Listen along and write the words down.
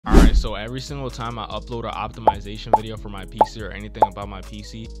So every single time I upload an optimization video for my PC or anything about my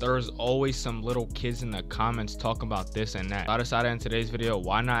PC, there's always some little kids in the comments talking about this and that. So I decided in today's video,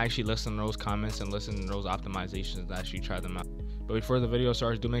 why not actually listen to those comments and listen to those optimizations and actually try them out. But before the video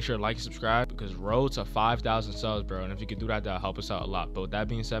starts, do make sure to like and subscribe, because road to 5,000 subs, bro. And if you could do that, that'll help us out a lot. But with that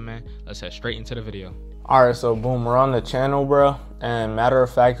being said, man, let's head straight into the video. Alright, so boom, we're on the channel, bro. And matter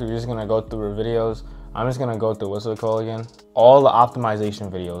of fact, we're just gonna go through the videos. I'm just gonna go through, what's it called again? All the optimization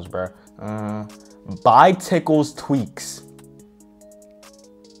videos, bro. Buy Tickle's tweaks.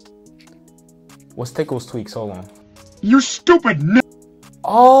 What's Tickle's tweaks? Hold on. You stupid n.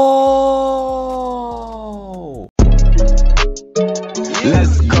 Oh.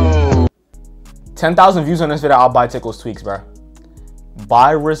 Let's go. 10,000 views on this video, I'll buy Tickle's tweaks, bro.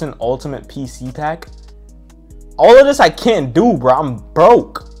 Buy Risen Ultimate PC pack. All of this I can't do, bro. I'm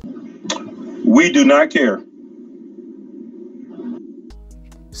broke. We do not care.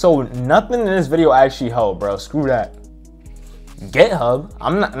 So nothing in this video actually helped, bro. Screw that. GitHub.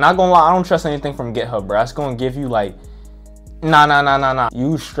 I'm not gonna lie. I don't trust anything from GitHub, bro. That's gonna give you like, nah.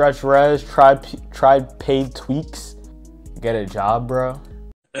 Use stretch res. Try paid tweaks. Get a job, bro.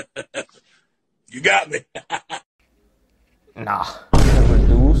 You got me. Nah.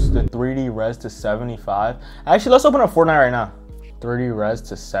 Reduce the 3D res to 75. Actually, let's open up Fortnite right now. 3D res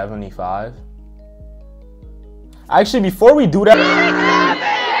to 75. Actually, before we do that,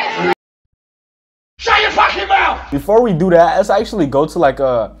 shut your fucking mouth. before we do that, let's actually go to like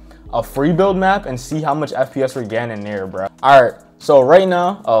a free build map and see how much FPS we're getting in there, bro. All right, so right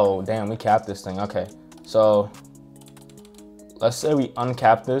now, oh damn, we capped this thing. Okay, so let's say we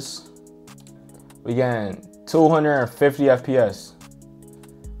uncap this. We getting 250 FPS.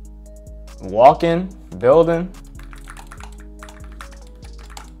 Walking, building.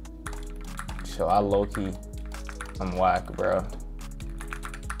 Chill, I low key, I'm whack, bro.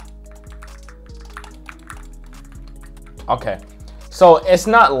 Okay, so it's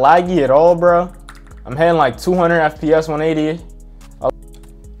not laggy at all, bro. I'm hitting like 200 FPS, 180,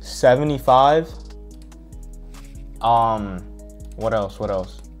 75. What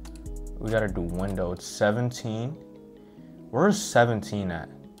else? We gotta do window. It's 17. Where's 17 at?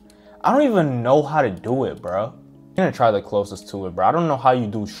 I don't even know how to do it, bro. I'm gonna try the closest to it, bro. I don't know how you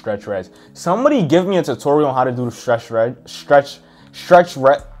do stretch res. Somebody give me a tutorial on how to do the stretch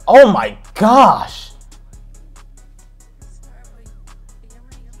res. Oh my gosh.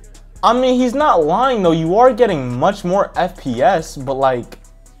 I mean, he's not lying though. You are getting much more FPS, but like,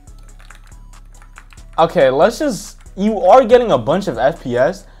 okay, you are getting a bunch of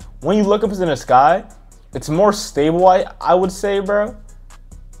FPS. When you look up in the sky, it's more stable, I would say, bro.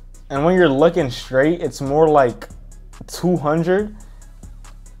 And when you're looking straight, it's more like 200.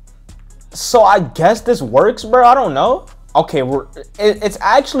 So I guess this works, bro. I don't know. Okay, it's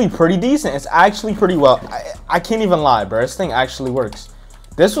actually pretty decent. It's actually pretty well. I can't even lie, bro. This thing actually works.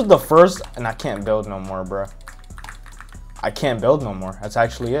 This was the first, and I can't build no more, bro. I can't build no more. That's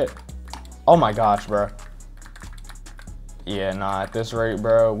actually it. Oh my gosh, bro. Yeah, nah, at this rate,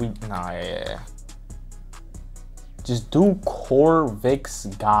 bro, yeah. Just do KOORUI's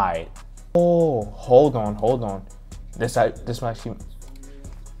guide. Oh, hold on. This actually.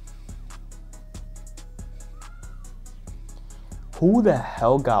 Who the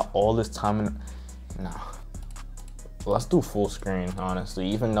hell got all this time in? Nah. Let's do full screen, honestly.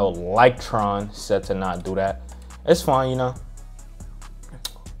 Even though Lyctron said to not do that, it's fine, you know.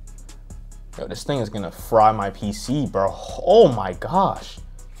 Yo, this thing is gonna fry my PC, bro. Oh my gosh.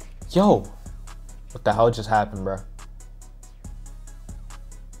 Yo, what the hell just happened, bro?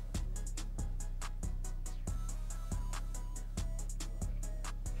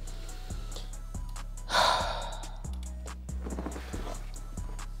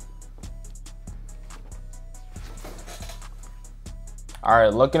 All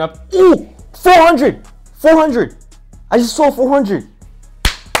right, looking up. Ooh, 400. I just saw 400.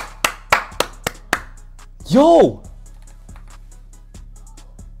 Yo,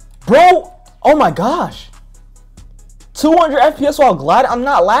 bro, oh my gosh. 200 FPS while gliding. I'm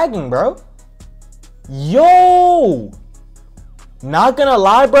not lagging, bro. Yo, not gonna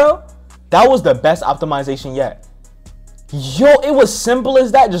lie, bro. That was the best optimization yet. Yo, it was simple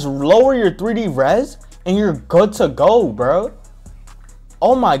as that. Just lower your 3D res and you're good to go, bro.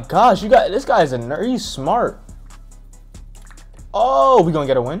 Oh my gosh, this guy is a nerd. He's smart. Oh, we gonna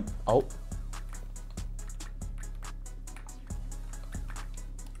get a win? Oh.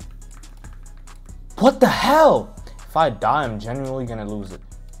 What the hell? If I die, I'm genuinely gonna lose it.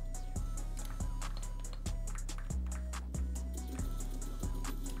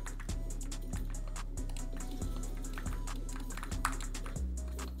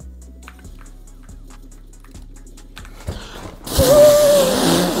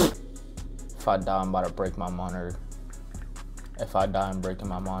 I die, I'm about to break my monitor. If I die, I'm breaking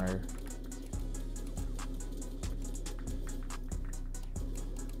my monitor.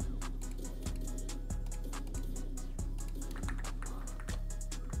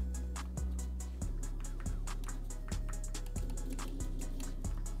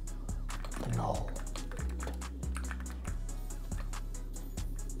 No.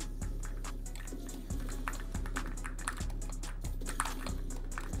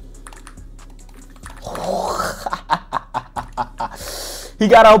 He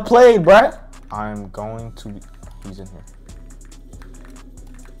got outplayed, bruh. I'm going to... He's in here.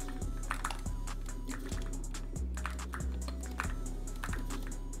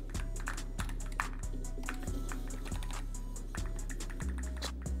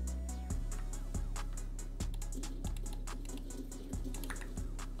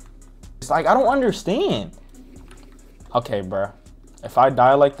 It's like, I don't understand. Okay, bruh. If I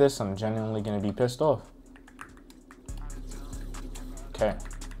die like this, I'm genuinely gonna be pissed off. Okay.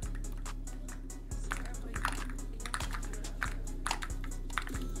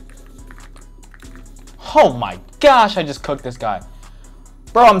 Oh my gosh, I just cooked this guy.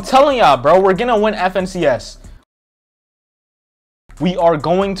 Bro, I'm telling y'all, bro, we're gonna win FNCS. We are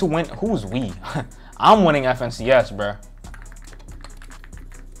going to win. Who's we? I'm winning FNCS, bro.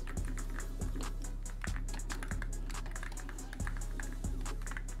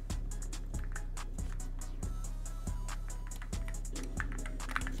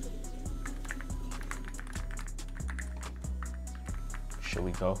 Should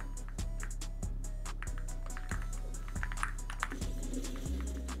we go?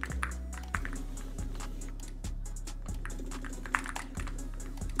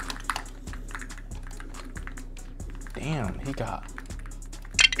 Damn, he got...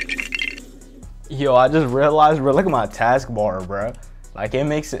 Yo, I just realized, bro, look at my taskbar, bro. Like, it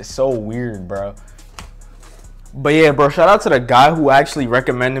makes it so weird, bro. But yeah, bro, shout out to the guy who actually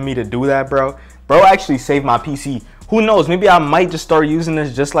recommended me to do that, bro. Bro actually saved my PC. Who knows? Maybe I might just start using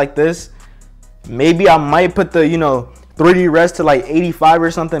this just like this. Maybe I might put the, 3D res to like 85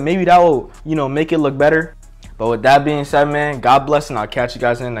 or something. Maybe that will, make it look better. But with that being said, man, God bless, and I'll catch you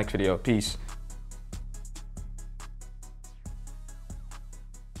guys in the next video. Peace.